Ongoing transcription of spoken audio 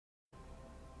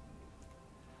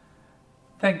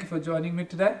Thank you for joining me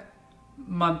today.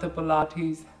 Month of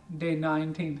Pilates, day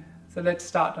 19. So let's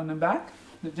start on the back.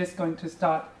 We're just going to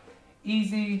start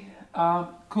easy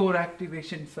core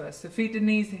activation first. So feet and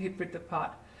knees hip width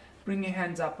apart. Bring your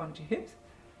hands up onto your hips.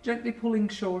 Gently pulling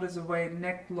shoulders away,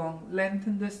 neck long.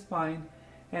 Lengthen the spine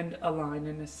and align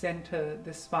in the center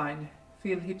the spine.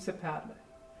 Feel hips are parallel.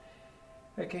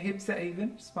 Okay, hips are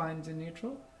even, spines are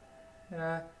neutral.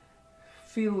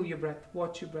 Feel your breath,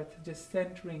 watch your breath, just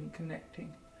centering,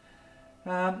 connecting.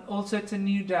 Also, it's a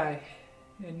new day,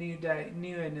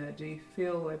 new energy.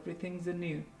 Feel everything's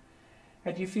anew.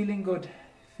 And you're feeling good,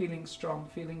 feeling strong,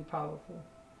 feeling powerful.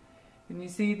 And you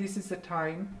see, this is the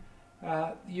time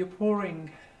you're pouring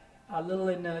a little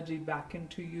energy back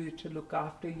into you to look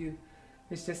after you.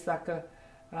 It's just like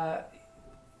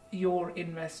your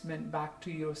investment back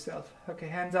to yourself. Okay,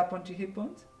 hands up onto your hip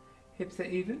bones. Hips are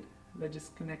even. Let's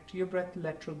just connect to your breath,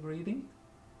 lateral breathing.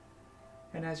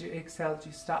 And as you exhale,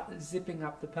 you start zipping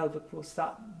up the pelvic floor.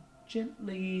 Start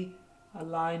gently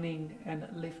aligning and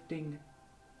lifting,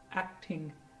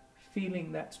 acting,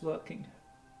 feeling that's working.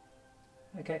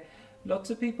 Okay, lots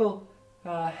of people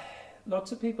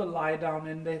lie down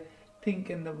and they think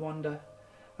and they wonder.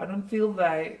 I don't feel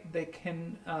they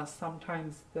can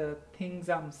sometimes the things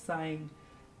I'm saying,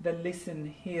 they listen,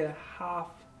 hear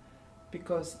half,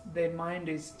 because their mind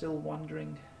is still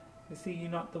wandering. You see,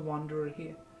 you're not the wanderer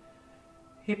here.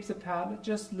 Hips are parallel,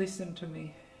 just listen to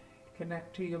me.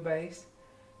 Connect to your base.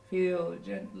 Feel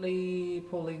gently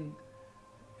pulling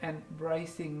and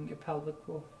bracing your pelvic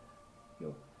floor.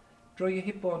 Draw your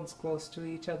hip bones close to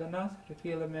each other now to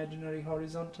feel imaginary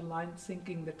horizontal line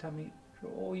sinking the tummy.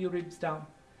 Draw your ribs down.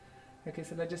 Okay,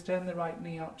 so let's just turn the right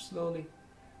knee out slowly.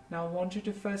 Now I want you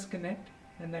to first connect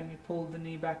and then you pull the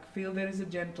knee back. Feel there is a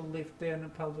gentle lift there in the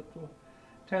pelvic floor.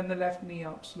 Turn the left knee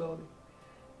out slowly.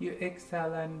 You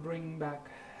exhale and bring back.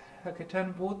 Okay,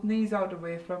 turn both knees out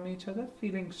away from each other,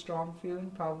 feeling strong,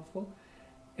 feeling powerful.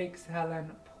 Exhale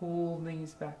and pull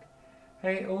knees back.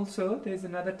 Hey, also, there's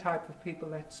another type of people.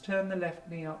 Let's turn the left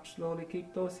knee out slowly.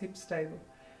 Keep those hips stable.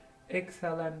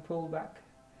 Exhale and pull back.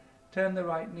 Turn the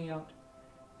right knee out.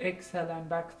 Exhale and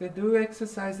back. They do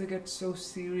exercise, they get so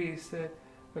serious.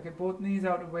 Okay, both knees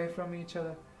out away from each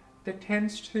other. They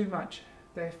tense too much.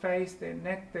 Their face, their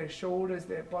neck, their shoulders,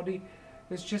 their body.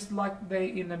 It's just like they're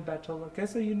in a battle. Okay,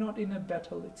 so you're not in a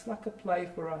battle. It's like a play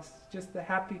for us. Just a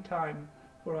happy time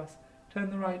for us. Turn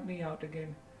the right knee out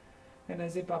again. And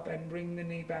zip up and bring the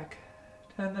knee back.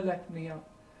 Turn the left knee out.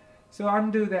 So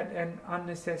undo that and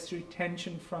unnecessary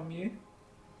tension from you.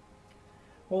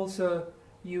 Also,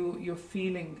 you're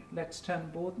feeling, let's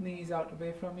turn both knees out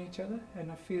away from each other,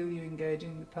 and I feel you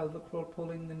engaging the pelvic floor,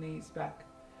 pulling the knees back.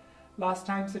 Last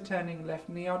time, so turning left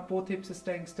knee out, both hips are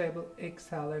staying stable.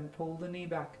 Exhale and pull the knee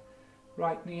back.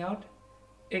 Right knee out.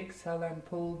 Exhale and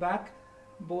pull back.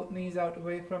 Both knees out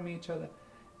away from each other.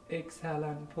 Exhale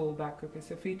and pull back. Okay,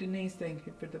 so feet and knees staying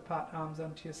hip width apart, arms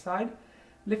onto your side.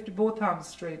 Lift both arms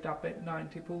straight up at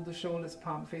 90. Pull the shoulders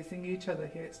palm facing each other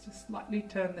here. It's just slightly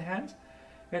turn the hands.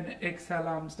 And exhale,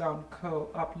 arms down, curl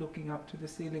up, looking up to the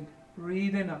ceiling.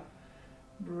 Breathe in up.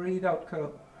 Breathe out,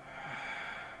 curl.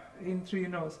 In through your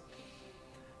nose.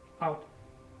 Out.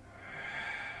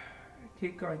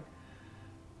 Keep going.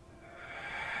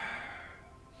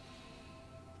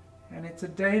 And it's a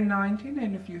day 19,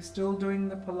 and if you're still doing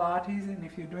the Pilates, and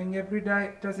if you're doing every day,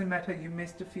 it doesn't matter, you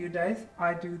missed a few days.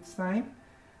 I do the same.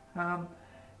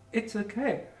 It's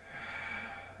okay.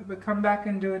 But come back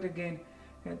and do it again.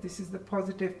 This is the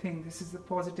positive thing. This is the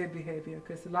positive behavior.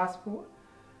 Okay, so last 4.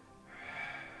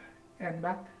 And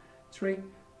back. 3.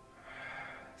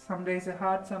 Some days are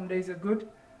hard, some days are good.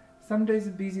 Some days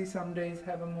are busy, some days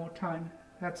have more time.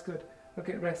 That's good.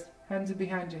 Okay, rest. Hands are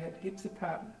behind your head. Hips are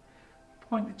parallel.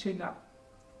 Point the chin up.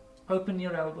 Open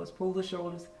your elbows. Pull the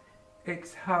shoulders.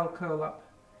 Exhale, curl up.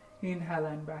 Inhale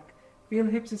and back. Feel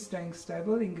hips are staying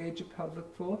stable. Engage your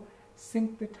pelvic floor.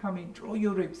 Sink the tummy. Draw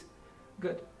your ribs.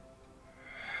 Good.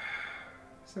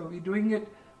 So we're doing it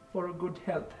for a good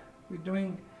health. We're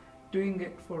doing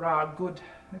it for our good.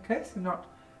 Okay, so not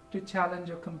to challenge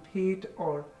or compete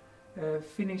or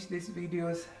finish these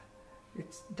videos.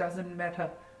 It doesn't matter.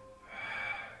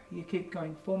 You keep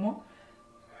going. 4 more.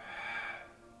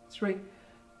 3.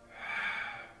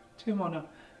 2 more now.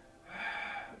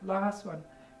 Last one.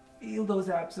 Feel those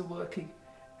abs are working.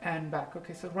 And back.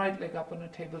 Okay, so right leg up on a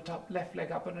tabletop, left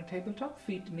leg up on a tabletop,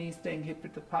 feet and knees staying hip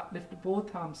width apart, lift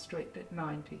both arms straight at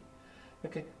 90.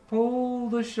 Okay, pull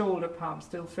the shoulder palms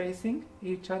still facing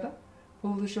each other.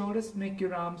 Pull the shoulders, make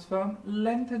your arms firm,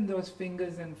 lengthen those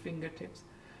fingers and fingertips.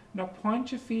 Now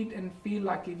point your feet and feel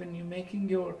like even you're making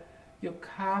your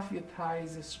calf, your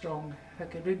thighs are strong.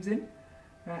 Okay, ribs in,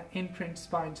 imprint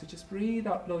spine. So just breathe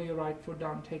out, lower your right foot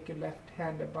down, take your left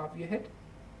hand above your head,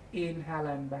 inhale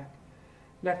and back.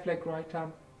 Left leg, right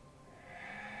arm,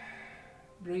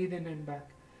 breathe in and back.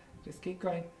 Just keep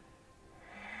going.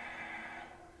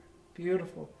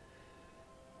 Beautiful.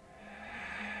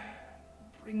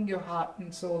 Bring your heart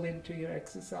and soul into your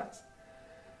exercise.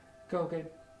 Go again.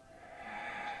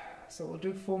 So we'll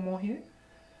do 4 more here.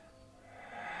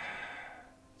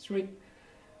 3,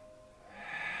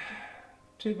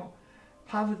 2 more.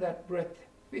 Power that breath.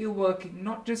 Feel working,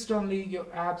 not just only your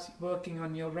abs, working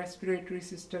on your respiratory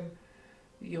system,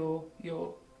 your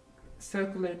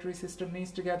circulatory system,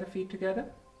 knees together, feet together.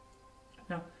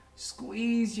 Now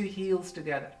squeeze your heels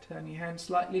together. Turn your hands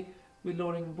slightly. We're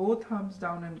lowering both arms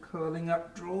down and curling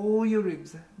up. Draw your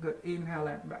ribs. Good. Inhale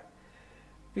and back.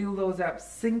 Feel those abs.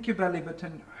 Sink your belly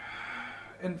button.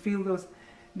 And feel those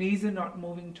knees are not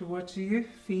moving towards you.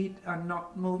 Feet are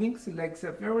not moving. So legs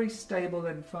are very stable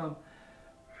and firm.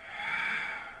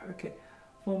 Okay.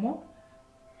 4 more.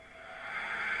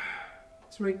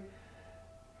 3.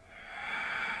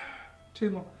 2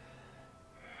 more.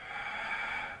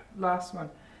 Last one.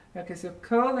 Okay, so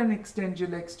curl and extend your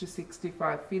legs to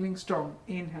 65. Feeling strong.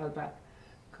 Inhale back.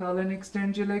 Curl and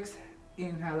extend your legs.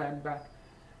 Inhale and back.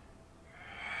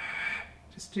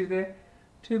 Just 2 there.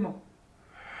 2 more.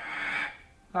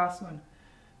 Last one.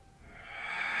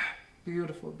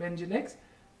 Beautiful. Bend your legs.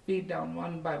 Feet down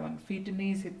one by one. Feet to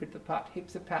knees, hip width apart.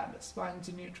 Hips are parallel. Spines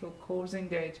are neutral. Cores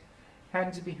engaged.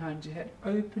 Hands are behind your head.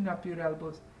 Open up your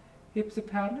elbows. Hips are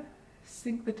parallel.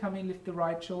 Sink the tummy. Lift the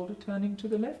right shoulder. Turning to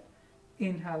the left.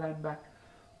 Inhale and back.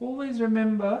 Always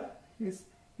remember, is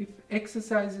if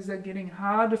exercises are getting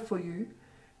harder for you,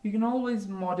 you can always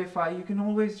modify. You can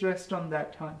always rest on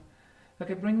that time.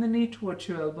 Okay, bring the knee towards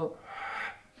your elbow.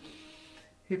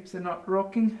 Hips are not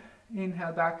rocking.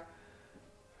 Inhale back.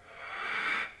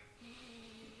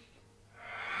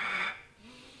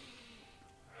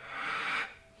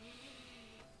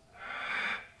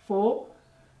 4,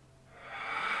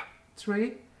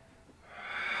 3,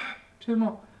 2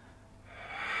 more.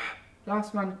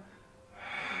 Last one.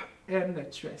 And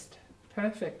let's rest.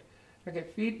 Perfect. Okay,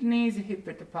 feet, knees, hip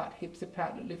width apart, hips are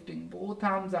parallel, lifting both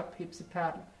arms up, hips are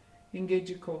parallel. Engage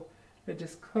your core. Let's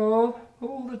just curl,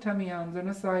 hold the tummy, arms on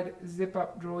a side, zip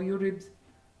up, draw your ribs.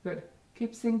 Good.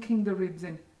 Keep sinking the ribs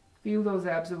in. Feel those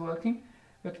abs are working.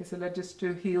 Okay, so let's just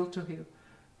do heel to heel.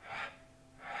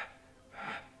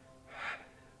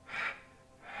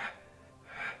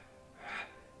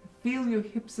 Feel your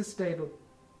hips are stable.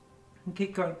 And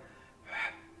keep going.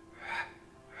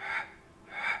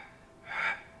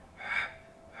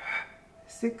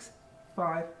 6,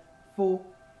 5, 4,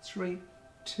 3,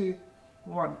 2,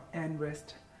 1, and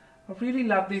rest. I really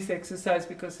love this exercise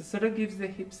because it sort of gives the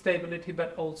hip stability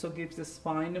but also gives the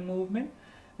spine a movement.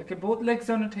 Okay, both legs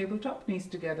on a tabletop, knees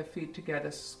together, feet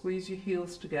together. Squeeze your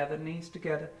heels together, knees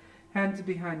together, hands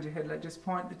behind your head. Let's just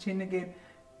point the chin again.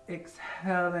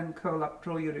 Exhale and curl up,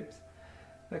 draw your ribs.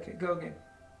 Okay, go again.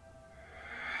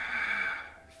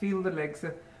 Feel the legs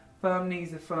are firm,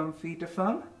 knees are firm, feet are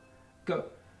firm. Go.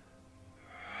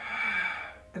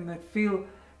 And then feel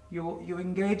you're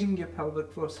engaging your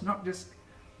pelvic floor, so not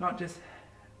just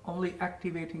only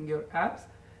activating your abs,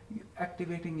 you're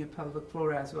activating your pelvic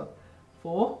floor as well.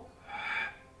 4,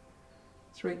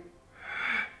 3,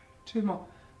 2 more.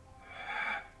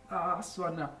 Last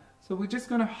one now. So we're just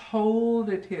going to hold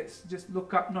it here. So just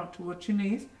look up, not towards your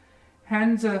knees.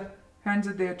 Hands are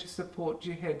there to support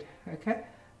your head. Okay.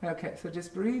 Okay. So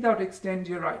just breathe out. Extend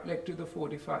your right leg to the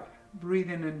 45. Breathe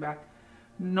in and back.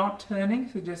 Not turning.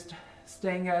 So just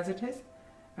staying as it is.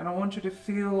 And I want you to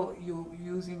feel you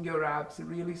using your abs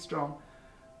really strong.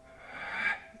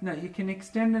 Now you can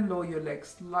extend and lower your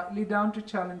legs slightly down to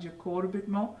challenge your core a bit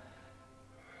more.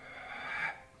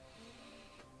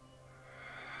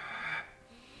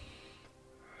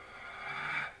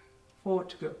 Four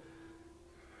to go.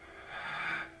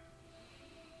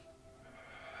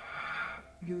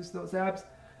 Use those abs.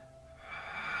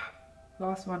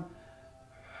 Last one.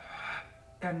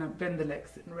 And now bend the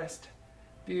legs and rest.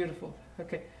 Beautiful.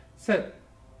 Okay, so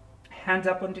hands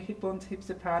up onto hip bones,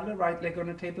 hips are parallel, right leg on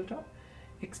a tabletop.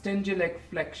 Extend your leg,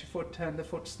 flex your foot, turn the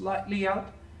foot slightly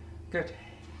out. Good.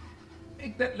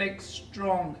 Make that leg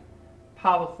strong,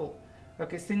 powerful.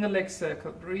 Okay, single leg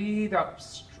circle. Breathe up,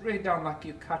 straight down like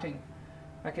you're cutting.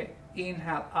 Okay,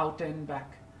 inhale, out and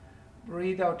back.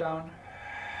 Breathe out, down.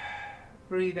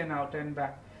 Breathe in, out and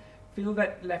back. Feel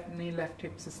that left knee, left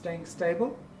hips are staying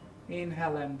stable.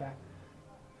 Inhale and back.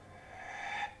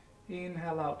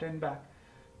 Inhale, out and back.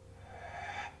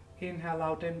 Inhale,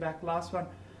 out and back. Last one.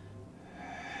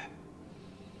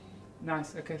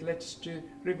 Nice. Okay, let's do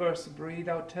reverse. Breathe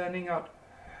out, turning out.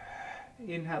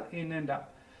 Inhale, in and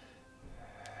up.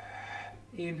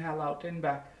 Inhale out and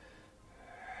back.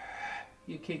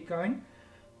 You keep going.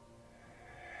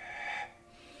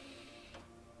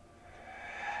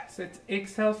 So it's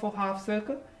exhale for half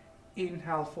circle,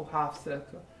 inhale for half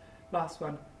circle. Last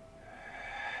one.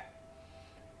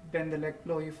 Bend the leg,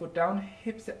 blow your foot down,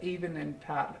 hips are even and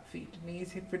parallel. Feet,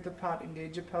 knees hip width apart,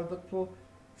 engage your pelvic floor,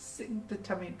 sink the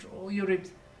tummy, draw your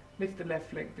ribs, lift the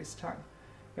left leg this time.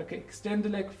 Okay, extend the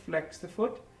leg, flex the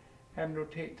foot and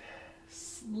rotate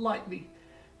slightly.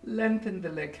 Lengthen the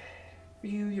leg,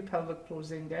 feel your pelvic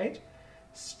floors engage,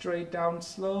 straight down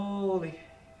slowly,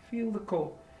 feel the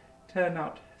core, turn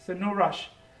out, so no rush,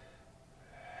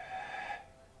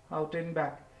 out and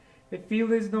back. I feel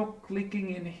there's no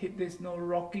clicking in the hip, there's no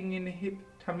rocking in the hip,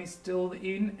 tummy still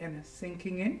in and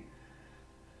sinking in.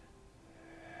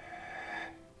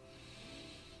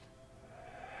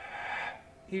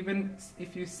 Even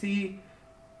if you see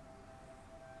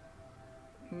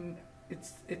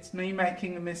it's me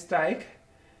making a mistake,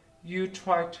 you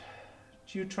try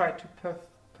to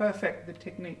perfect the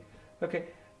technique. Okay,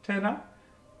 turn up,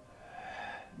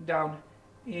 down,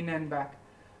 in and back,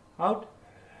 out,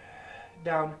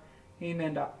 down, in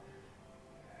and up.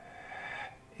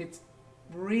 It's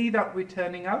breathe out, we're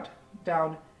turning out,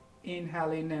 down,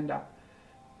 inhale, in and up.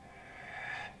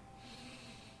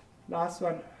 Last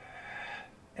one,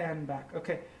 and back.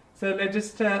 Okay, so let's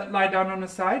just lie down on the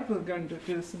side. We're going to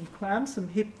do some clams, some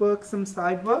hip work, some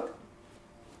side work.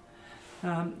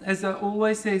 As I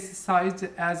always say, the sides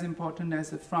are as important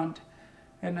as the front,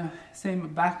 and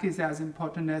same back is as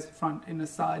important as the front in the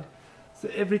side. So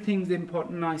everything's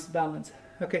important, nice balance.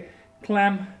 Okay,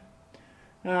 clam.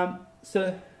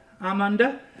 So arm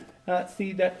under.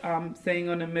 See that I'm staying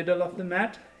on the middle of the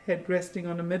mat, head resting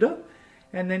on the middle,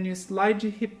 and then you slide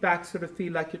your hip back, sort of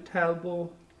feel like your tailbone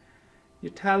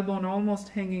almost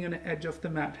hanging on the edge of the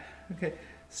mat. Okay,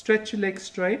 stretch your legs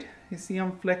straight. You see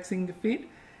I'm flexing the feet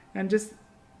and just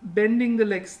bending the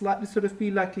legs slightly, sort of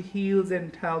feel like your heels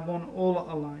and tailbone all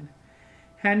align.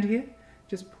 Hand here,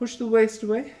 just push the waist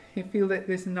away. You feel that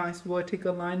there's a nice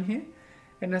vertical line here,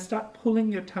 and then start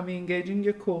pulling your tummy, engaging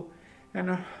your core,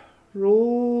 and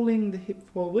rolling the hip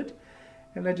forward,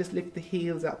 and I just lift the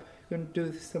heels up. We're going to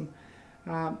do some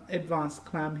advanced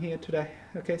clam here today.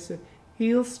 Okay, so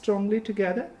heels strongly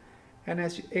together, and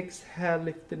as you exhale,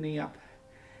 lift the knee up.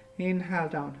 Inhale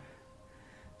down.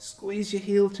 Squeeze your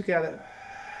heel together.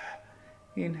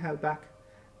 Inhale back.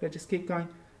 Let's just keep going.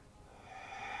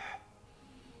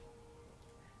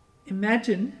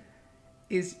 Imagine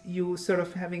is you sort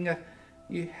of having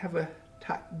you have a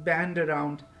tight band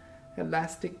around,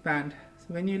 elastic band. So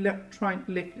when you try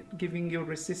to lift, giving you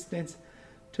resistance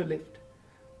to lift.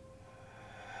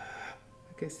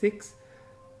 Okay, 6,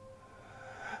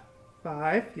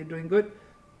 5, you're doing good.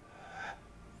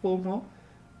 4 more.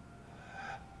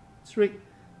 3.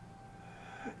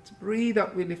 Let's breathe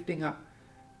out, we're lifting up.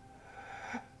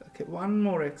 Okay, 1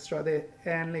 more extra there,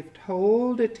 and lift.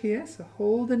 Hold it here, so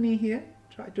hold the knee here.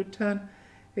 Try to turn,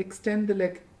 extend the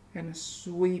leg, and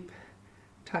sweep.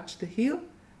 Touch the heel,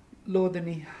 lower the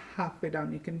knee halfway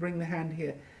down. You can bring the hand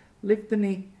here. Lift the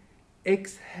knee,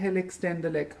 exhale, extend the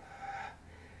leg.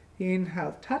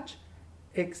 Inhale, touch,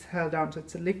 exhale down. So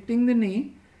it's lifting the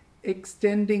knee,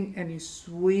 extending, and you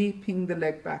sweeping the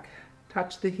leg back.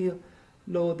 Touch the heel,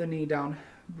 lower the knee down.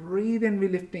 Breathe in, we're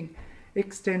lifting,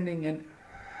 extending, and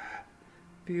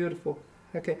beautiful.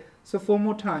 Okay, so 4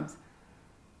 more times.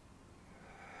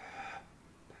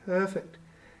 Perfect.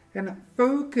 And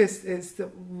focus is the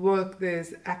work.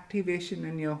 There's activation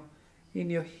in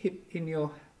your hip, in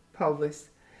your pelvis,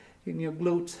 in your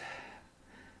glutes.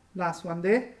 Last one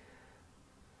there.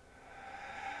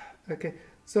 Okay,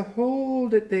 so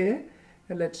hold it there,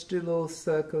 and let's do a little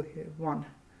circle here. 1,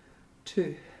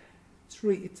 2,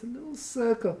 3. It's a little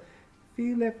circle.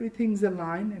 Feel everything's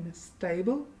aligned and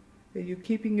stable. You're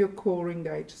keeping your core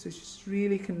engaged, so it's just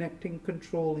really connecting,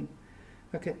 controlling.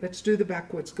 Okay, let's do the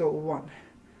backwards. Go 1,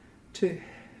 2,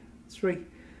 3,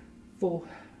 4,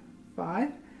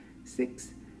 5, 6,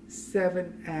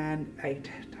 7, and 8.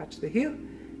 Touch the heel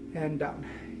and down.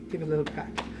 Give a little pat.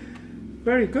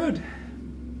 Very good.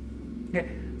 Okay,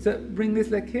 so bring this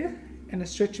leg here and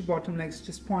stretch your bottom legs.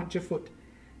 Just point your foot.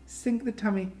 Sink the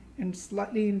tummy and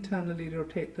slightly internally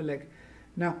rotate the leg.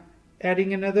 Now,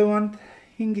 adding another one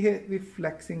thing here, we're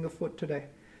flexing the foot today.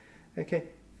 Okay,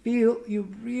 feel you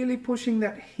really pushing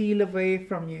that heel away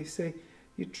from you. So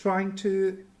you're trying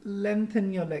to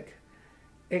lengthen your leg.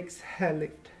 Exhale,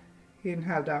 lift.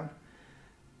 Inhale, down.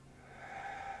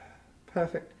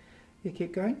 Perfect. You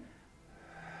keep going.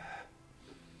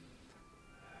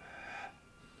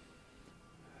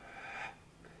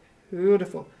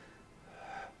 Beautiful.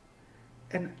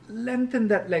 And lengthen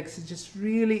that leg, so just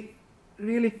really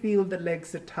feel the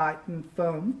legs are tight and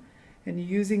firm, and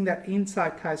you're using that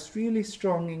inside thigh really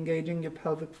strong, engaging your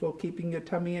pelvic floor, keeping your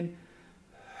tummy in.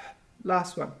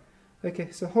 Last one. Okay,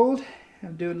 so hold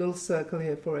and do a little circle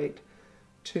here for 8,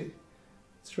 2,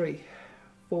 3,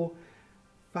 4,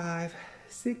 5,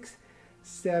 6,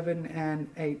 7 and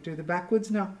 8. Do the backwards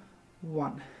now.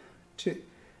 1, 2,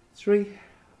 3,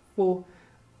 4,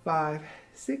 5,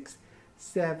 6,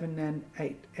 7 and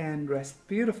 8, and rest.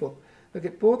 Beautiful. Look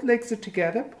at both legs are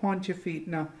together. Point your feet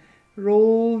now.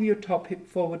 Roll your top hip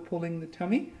forward, pulling the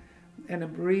tummy,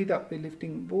 and breathe up. We're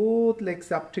lifting both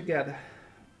legs up together.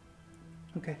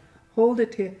 Okay, hold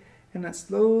it here, and then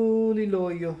slowly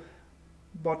lower your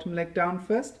bottom leg down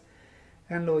first,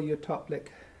 and lower your top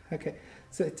leg. Okay,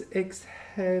 so it's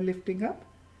exhale, lifting up,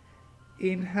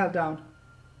 inhale down,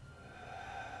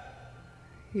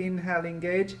 inhale,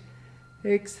 engage,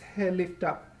 exhale, lift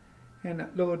up, and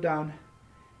lower down,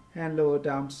 and lower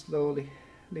down slowly,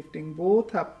 lifting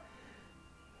both up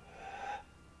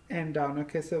and down.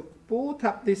 Okay, so both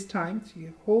up this time. So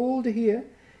you hold here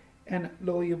and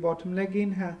lower your bottom leg,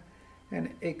 inhale, and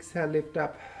exhale, lift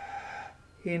up,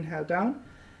 inhale down,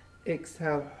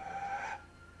 exhale.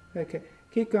 Okay,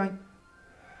 keep going,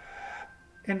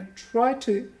 and try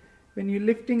to, when you're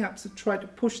lifting up, so try to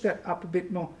push that up a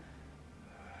bit more.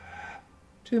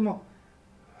 2 more.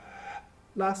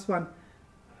 Last one.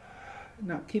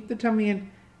 Now keep the tummy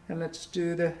in, and let's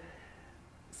do the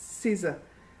scissor.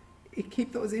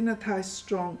 Keep those inner thighs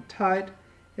strong, tight,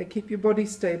 and keep your body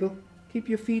stable. Keep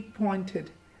your feet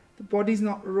pointed. The body's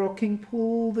not rocking.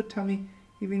 Pull the tummy.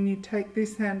 Even you take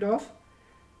this hand off,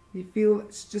 you feel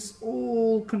it's just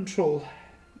all control.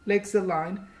 Legs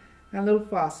aligned, and a little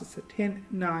faster. So 10,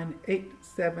 9, 8,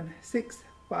 7, 6,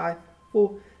 5,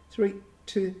 4, 3,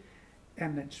 2,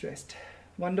 and let's rest.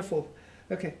 Wonderful.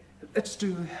 Okay, let's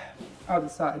do the other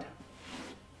side.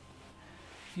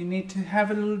 If you need to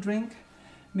have a little drink,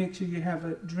 make sure you have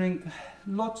a drink,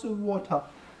 lots of water.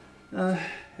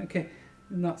 Okay,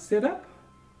 now sit up.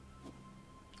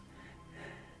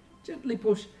 Gently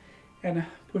push, and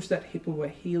push that hip away,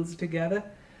 heels together.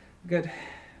 Good.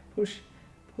 Push,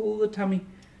 pull the tummy.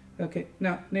 Okay,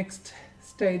 now next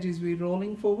stage is we're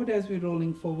rolling forward. As we're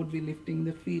rolling forward, we're lifting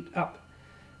the feet up.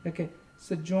 Okay,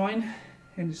 so join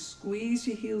and squeeze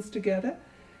your heels together.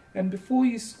 And before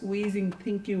you squeezing,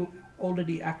 think you're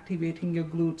already activating your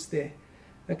glutes there.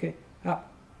 Okay,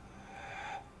 up.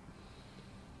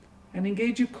 And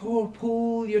engage your core,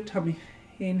 pull your tummy.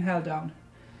 Inhale down.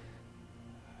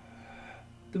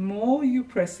 The more you're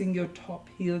pressing your top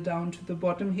heel down to the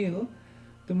bottom heel,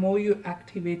 the more you're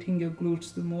activating your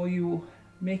glutes, the more you're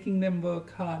making them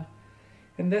work hard.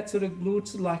 And that sort of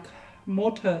glutes are like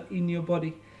motor in your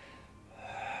body,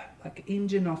 like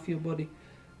engine of your body.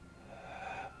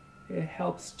 It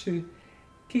helps to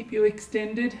keep you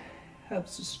extended,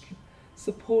 helps to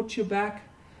support your back.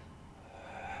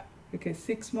 Okay,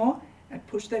 6 more, and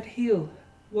push that heel,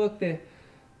 work there.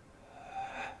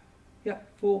 Yeah,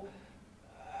 4,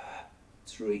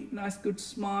 3, nice good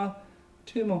smile.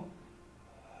 2 more.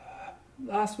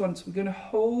 Last one. So we're going to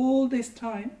hold this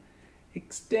time,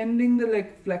 extending the leg,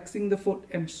 flexing the foot,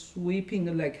 and sweeping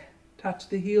the leg. Touch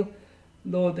the heel,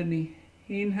 lower the knee.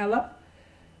 Inhale up.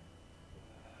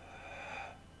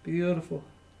 Beautiful.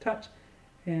 Touch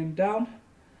and down,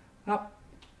 up.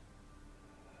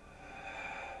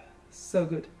 So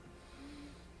good.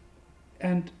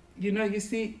 And you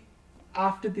see,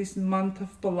 after this month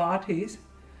of Pilates,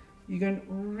 you're going to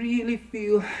really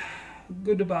feel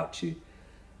good about you.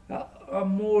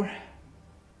 More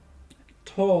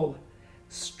tall,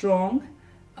 strong,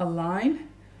 aligned,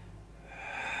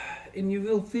 and you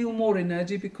will feel more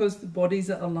energy because the bodies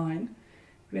are aligned.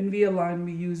 When we align,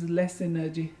 we use less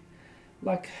energy.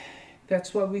 Like,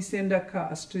 that's why we send our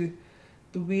cars to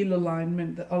the wheel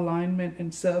alignment, the alignment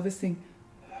and servicing.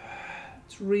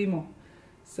 3 more.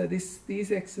 So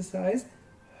these exercises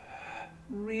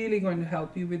really going to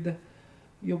help you with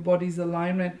your body's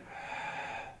alignment.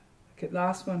 Okay,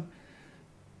 last one.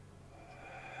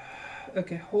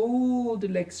 Okay, hold the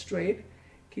leg straight,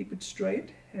 keep it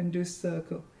straight, and do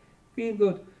circle. Feel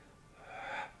good.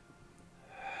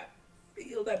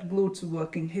 Feel that glutes are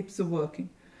working, hips are working.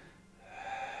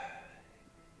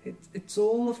 It's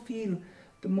all a feel.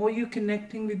 The more you're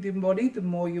connecting with your body, the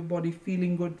more your body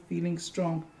feeling good, feeling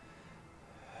strong.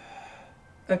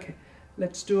 Okay,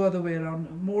 let's do other way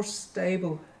around. More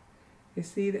stable. You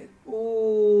see that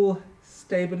all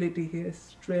stability here,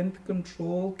 strength,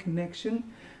 control, connection,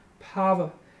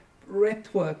 power,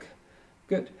 breath work.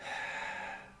 Good.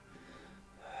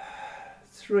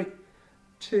 3,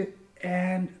 2,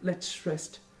 and let's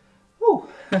rest. Oh,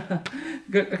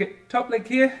 good. Okay, top leg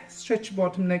here, stretch your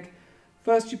bottom leg.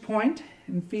 First you point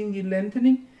and feel you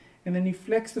lengthening, and then you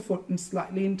flex the foot and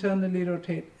slightly internally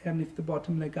rotate and lift the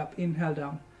bottom leg up. Inhale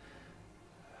down.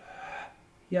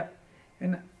 Yep.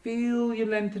 And feel you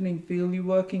lengthening, feel you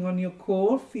working on your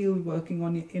core, feel you working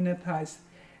on your inner thighs,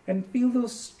 and feel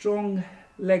those strong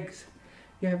legs.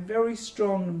 You have very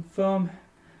strong and firm,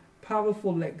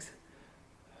 powerful legs.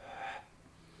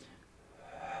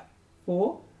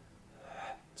 4,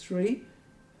 3,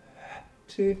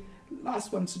 2,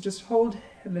 last one. So just hold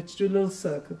and let's do a little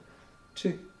circle.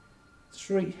 2,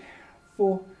 3,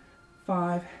 4,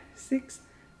 5, 6,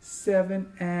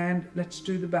 7, and let's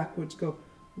do the backwards. Go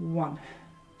 1,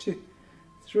 2,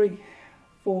 3,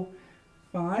 4,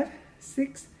 5,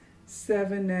 6,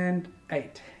 7, and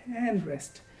 8, and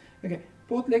rest. Okay,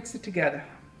 both legs are together.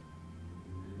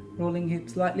 Rolling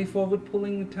hips slightly forward,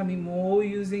 pulling the tummy more,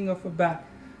 using of a back.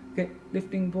 Okay,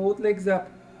 lifting both legs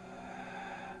up,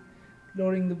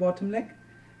 lowering the bottom leg,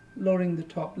 lowering the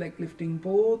top leg, lifting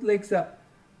both legs up,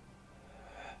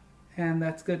 and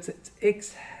that's good. So it's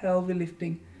exhale, we're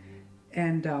lifting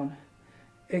and down.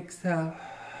 Exhale,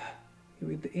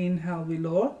 with the inhale we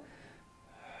lower,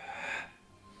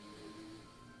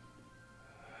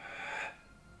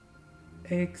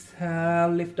 exhale,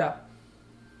 lift up.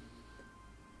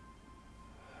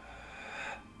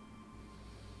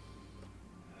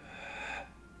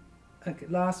 Okay,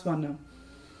 last one now.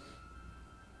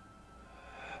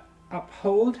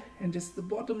 Uphold and just the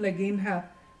bottom leg, inhale,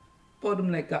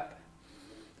 bottom leg up.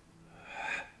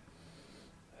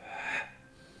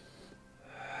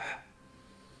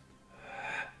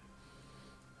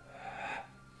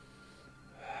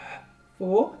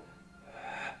 4,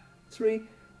 3,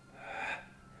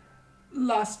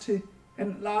 last 2,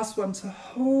 and last one. So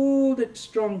hold it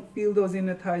strong, feel those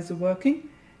inner thighs are working,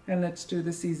 and let's do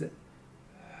the Caesar.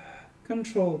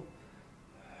 Control.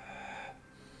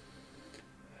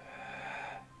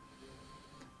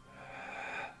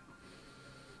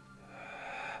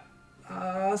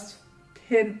 Last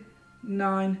 10,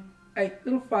 9, 8,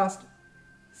 little fast.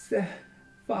 7,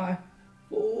 5,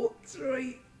 4,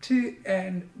 3, 2,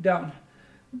 and down.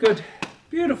 Good,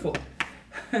 beautiful.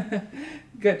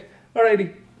 Good.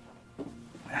 Alrighty.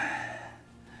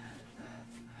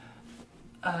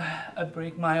 I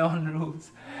break my own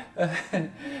rules. I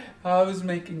was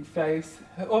making face.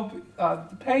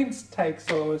 The pain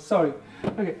takes over. Sorry.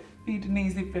 Okay. Feet and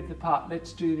knees hip width apart.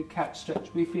 Let's do the cat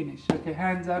stretch. We finish. Okay.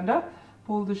 Hands under.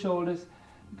 Pull the shoulders.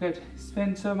 Good.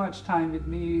 Spend so much time with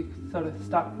me. You sort of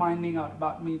start finding out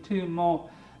about me too more.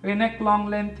 Okay. Neck long,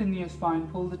 lengthen your spine.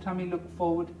 Pull the tummy. Look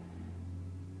forward.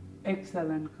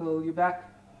 Exhale and curl your back.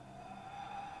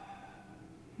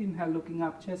 Inhale, looking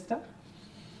up, chest up.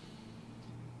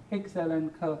 Exhale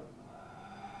and curl.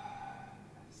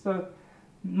 So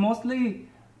mostly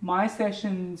my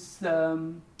sessions,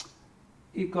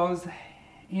 it goes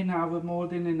an hour, more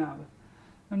than an hour.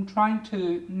 I'm trying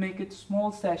to make it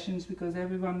small sessions because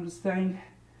everyone was saying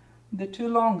they're too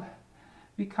long.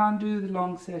 We can't do the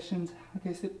long sessions.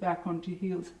 Okay, sit back onto your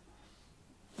heels.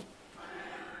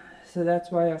 So that's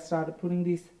why I started putting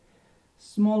these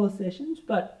smaller sessions,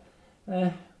 but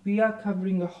we are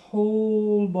covering a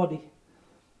whole body.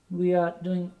 We are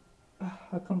doing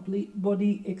a complete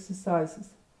body exercises.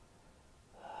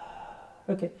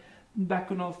 Okay, back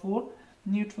on all four,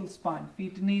 neutral spine,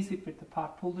 feet and knees hip width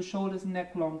apart, pull the shoulders,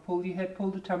 neck long, pull your head,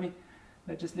 pull the tummy.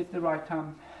 Let's just lift the right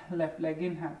arm, left leg,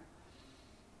 inhale.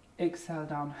 Exhale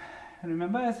down. And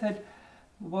remember I said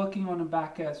working on the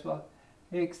back as well.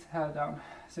 Exhale down.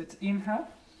 So it's inhale,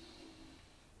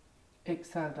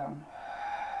 exhale down.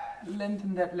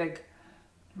 Lengthen that leg,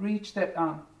 reach that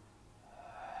arm.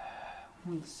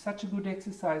 And such a good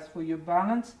exercise for your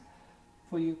balance,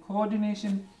 for your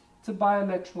coordination. It's a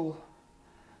bilateral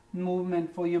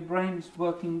movement for your brain. It's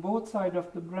working both sides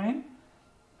of the brain.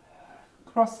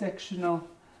 Cross-sectional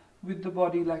with the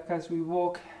body, like as we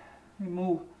walk, we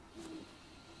move.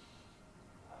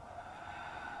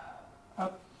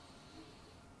 Up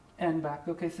and back.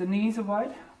 Okay, so knees are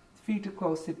wide, feet are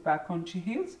close, sit back onto your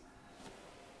heels.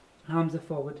 Arms are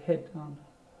forward, head down.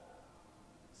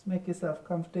 Just make yourself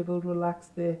comfortable, relax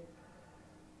there.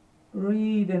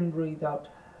 Breathe in, breathe out.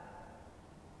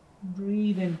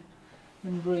 Breathe in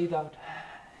and breathe out.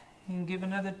 And give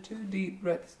another 2 deep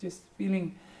breaths, just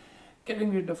feeling,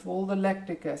 getting rid of all the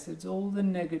lactic acids, all the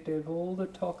negative, all the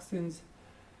toxins,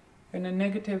 and a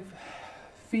negative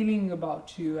feeling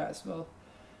about you as well.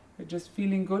 You're just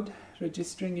feeling good,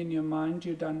 registering in your mind.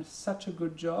 You've done such a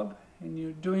good job and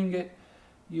you're doing it.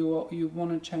 You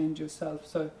want to change yourself.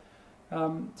 So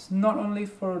It's not only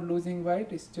for losing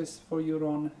weight, it's just for your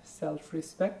own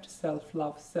self-respect,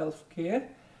 self-love, self-care,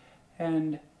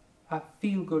 and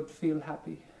feel good, feel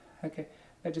happy. Okay,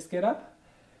 let's just get up.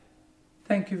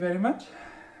 Thank you very much.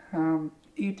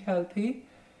 Eat healthy,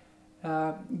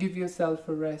 give yourself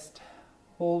a rest,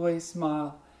 always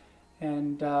smile,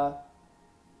 and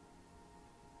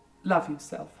love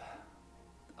yourself.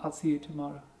 I'll see you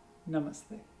tomorrow.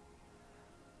 Namaste.